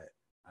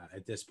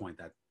at this point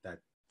that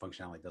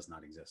functionality does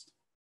not exist.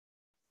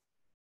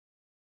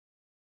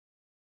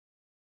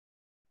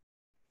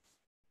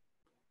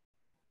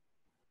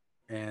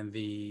 And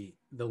the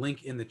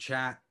link in the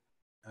chat,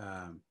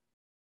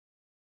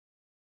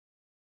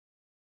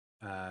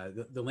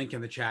 the link in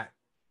the chat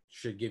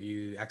should give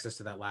you access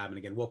to that lab. And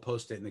again, we'll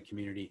post it in the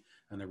community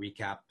and the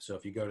recap. So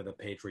if you go to the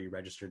page where you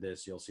registered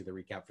this, you'll see the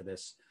recap for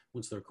this.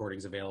 Once the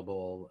recording's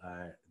available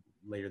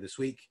later this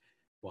week,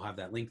 we'll have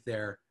that link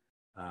there.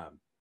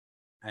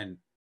 And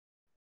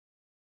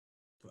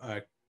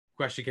a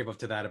question came up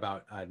to that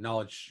about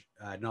Knowledge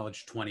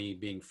 20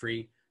 being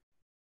free.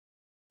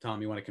 Tom,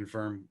 you want to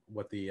confirm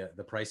what the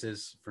price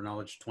is for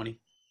Knowledge 20?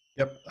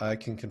 Yep, I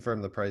can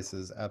confirm the price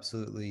is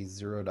absolutely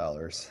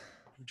 $0.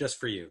 Just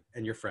for you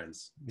and your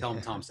friends. Tell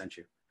them Tom sent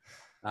you.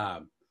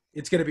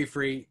 It's going to be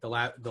free. The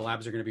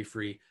labs are going to be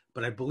free,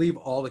 but I believe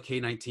all the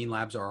K19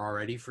 labs are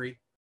already free.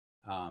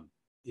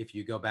 If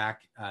you go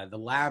back, the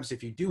labs,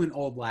 if you do an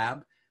old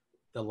lab,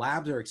 the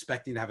labs are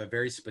expecting to have a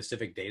very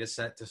specific data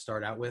set to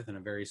start out with and a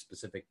very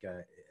specific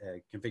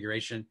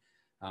configuration.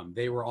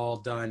 They were all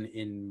done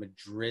in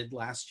Madrid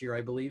last year,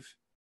 I believe.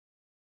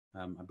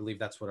 I believe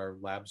that's what our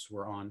labs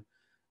were on.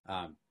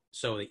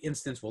 So the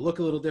instance will look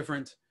a little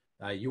different.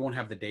 You won't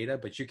have the data,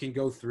 but you can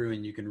go through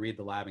and you can read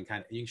the lab and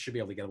you should be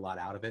able to get a lot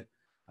out of it,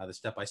 the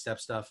step-by-step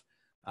stuff.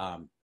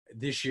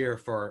 This year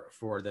for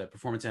the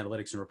performance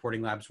analytics and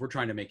reporting labs, we're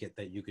trying to make it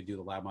that you could do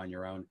the lab on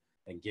your own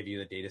and give you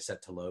the data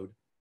set to load.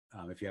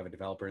 If you have a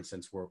developer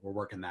instance, we're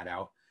working that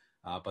out.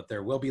 But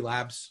there will be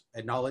labs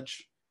at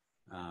Knowledge.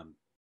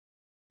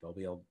 There'll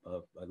be a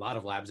lot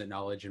of labs at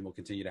Knowledge, and we'll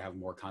continue to have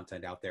more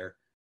content out there.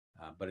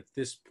 But at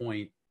this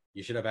point,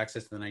 you should have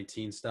access to the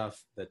 19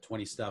 stuff. The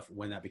 20 stuff,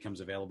 when that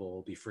becomes available,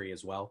 will be free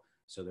as well.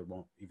 So there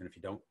won't, even if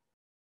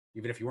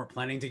you weren't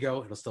planning to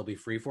go, it'll still be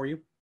free for you.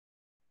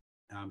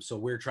 So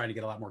we're trying to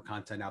get a lot more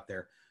content out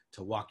there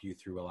to walk you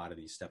through a lot of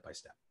these step by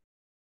step.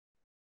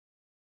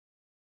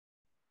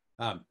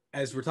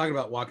 As we're talking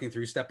about walking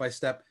through step by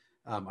step,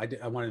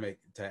 I wanted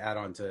to add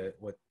on to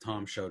what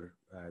Tom showed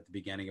at the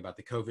beginning about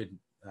the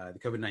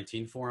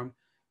COVID-19 forum.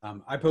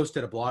 I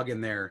posted a blog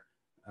in there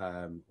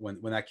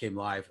when that came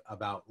live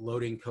about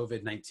loading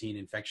COVID-19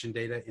 infection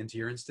data into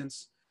your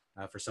instance.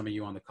 For some of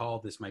you on the call,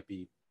 this might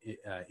be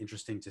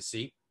interesting to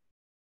see.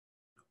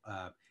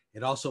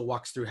 It also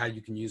walks through how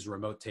you can use a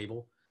remote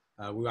table.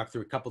 We walk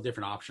through a couple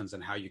different options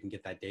on how you can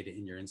get that data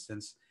in your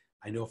instance.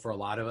 I know for a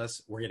lot of us,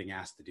 we're getting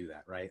asked to do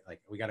that, right? Like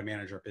we got to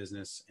manage our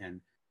business,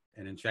 and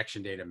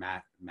infection data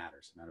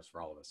matters for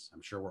all of us.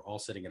 I'm sure we're all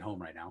sitting at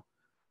home right now,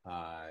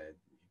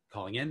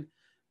 calling in.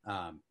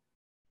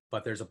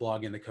 But there's a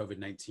blog in the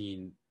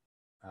COVID-19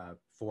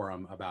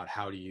 forum about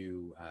how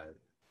you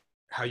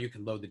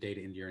can load the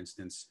data into your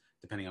instance,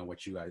 depending on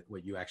what you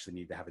actually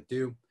need to have it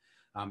do.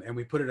 And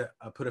we put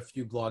a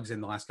few blogs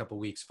in the last couple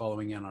of weeks,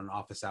 following in on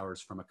office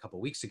hours from a couple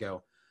of weeks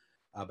ago,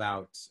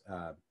 about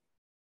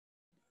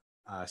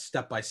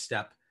step by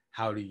step,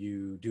 how do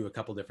you do a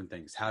couple different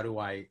things? How do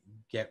I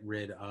get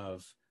rid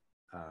of,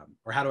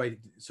 or how do I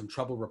some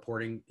trouble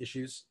reporting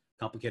issues,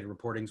 complicated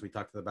reportings? We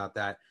talked about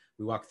that.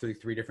 We walked through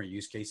 3 different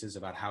use cases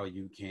about how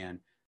you can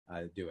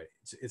do it.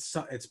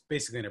 It's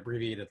basically an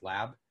abbreviated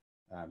lab.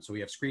 So we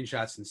have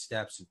screenshots and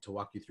steps to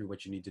walk you through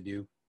what you need to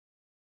do.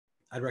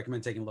 I'd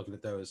recommend taking a look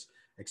at those.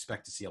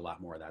 Expect to see a lot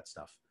more of that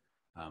stuff.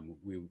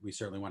 We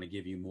certainly want to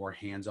give you more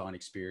hands-on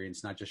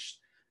experience, not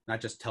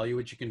just tell you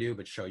what you can do,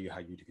 but show you how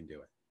you can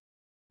do it.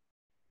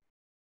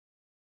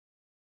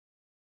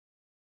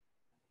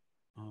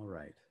 All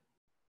right.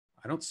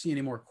 I don't see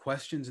any more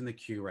questions in the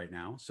queue right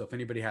now. So if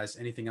anybody has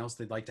anything else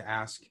they'd like to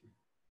ask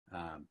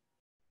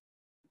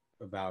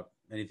about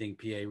anything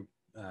PA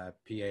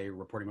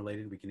reporting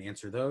related, we can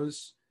answer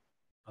those.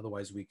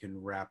 Otherwise, we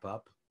can wrap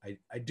up.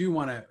 I do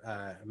want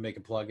to make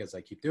a plug, as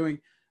I keep doing.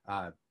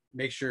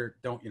 Make sure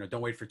don't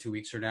wait for 2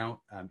 weeks from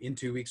now. In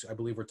 2 weeks, I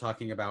believe we're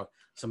talking about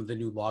some of the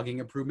new logging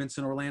improvements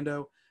in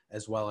Orlando,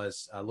 as well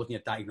as looking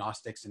at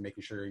diagnostics and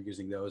making sure you're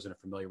using those and are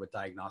familiar with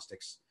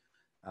diagnostics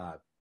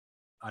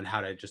on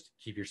how to just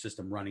keep your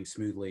system running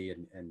smoothly,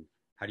 and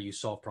how do you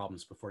solve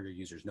problems before your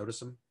users notice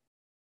them.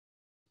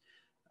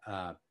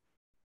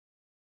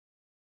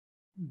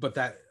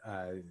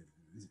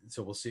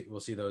 So we'll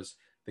see those.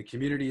 The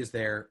community is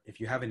there. If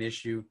you have an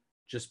issue,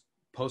 just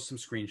post some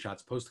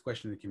screenshots, post the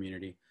question in the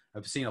community.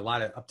 I've seen a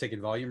lot of uptick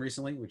in volume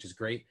recently, which is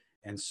great.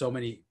 And so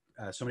many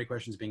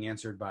questions being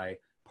answered by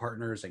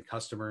partners and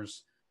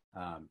customers.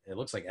 It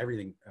looks like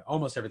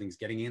almost everything's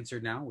getting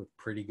answered now with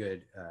pretty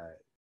good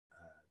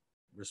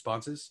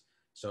responses.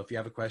 So if you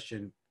have a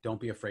question, don't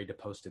be afraid to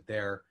post it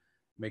there.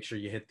 Make sure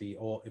you hit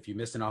if you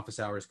missed an office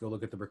hours, go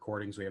look at the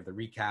recordings. We have the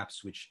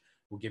recaps, which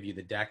will give you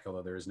the deck,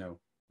 although there is no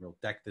real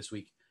deck this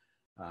week.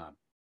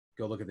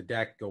 Go look at the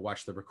deck, go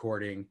watch the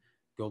recording,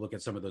 go look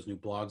at some of those new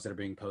blogs that are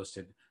being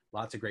posted.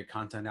 Lots of great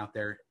content out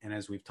there. And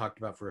as we've talked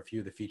about for a few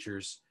of the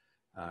features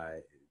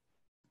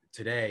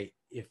today,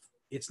 if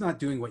it's not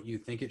doing what you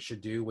think it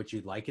should do, what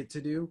you'd like it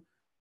to do,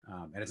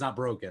 and it's not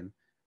broken,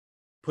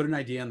 put an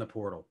idea in the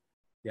portal.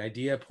 The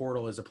idea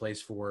portal is a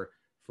place for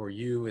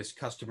you as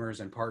customers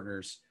and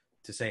partners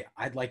to say,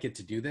 I'd like it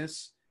to do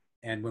this.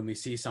 And when we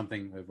see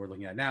something we're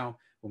looking at now,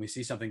 when we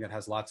see something that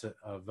has lots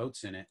of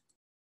votes in it,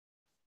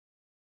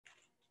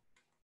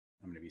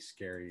 I'm going to be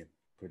scary and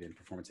put in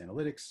performance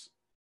analytics.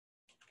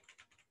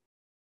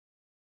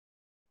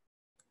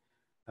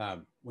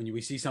 When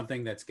we see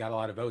something that's got a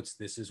lot of votes,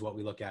 this is what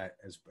we look at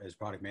as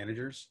product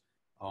managers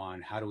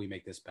on how do we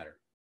make this better.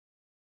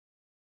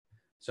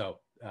 So,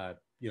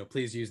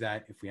 please use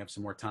that. If we have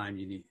some more time,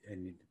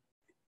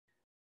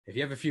 if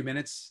you have a few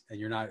minutes and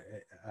you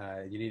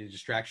need a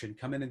distraction,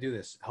 come in and do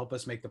this. Help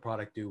us make the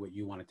product do what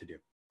you want it to do.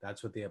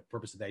 That's what the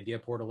purpose of the idea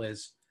portal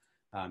is.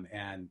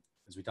 And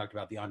as we talked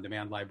about the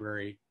on-demand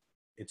library,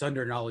 it's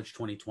under Knowledge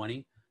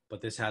 2020,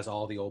 but this has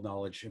all the old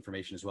knowledge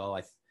information as well.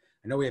 I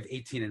know we have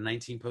 18 and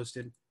 19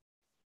 posted.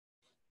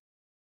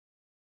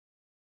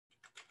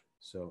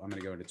 So I'm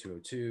going to go into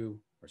 202,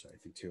 or sorry, I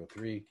think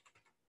 203.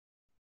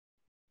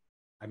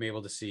 I'm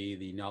able to see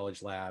the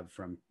knowledge lab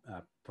from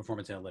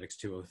Performance Analytics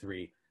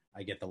 203.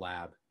 I get the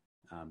lab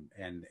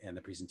and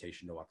the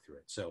presentation to walk through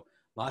it. So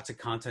lots of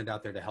content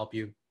out there to help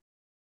you.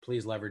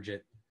 Please leverage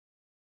it.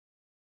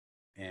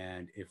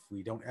 And if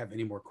we don't have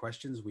any more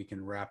questions, we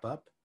can wrap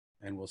up,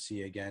 and we'll see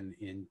you again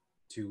in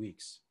 2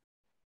 weeks.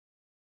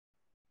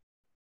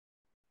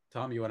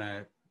 Tom, you want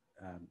to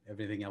have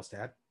anything else to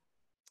add?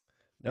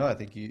 No, I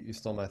think you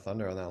stole my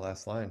thunder on that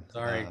last line.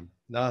 Sorry.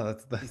 No,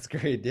 that's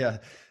great. Yeah.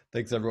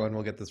 Thanks, everyone.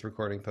 We'll get this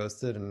recording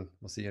posted, and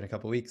we'll see you in a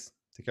couple of weeks.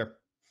 Take care.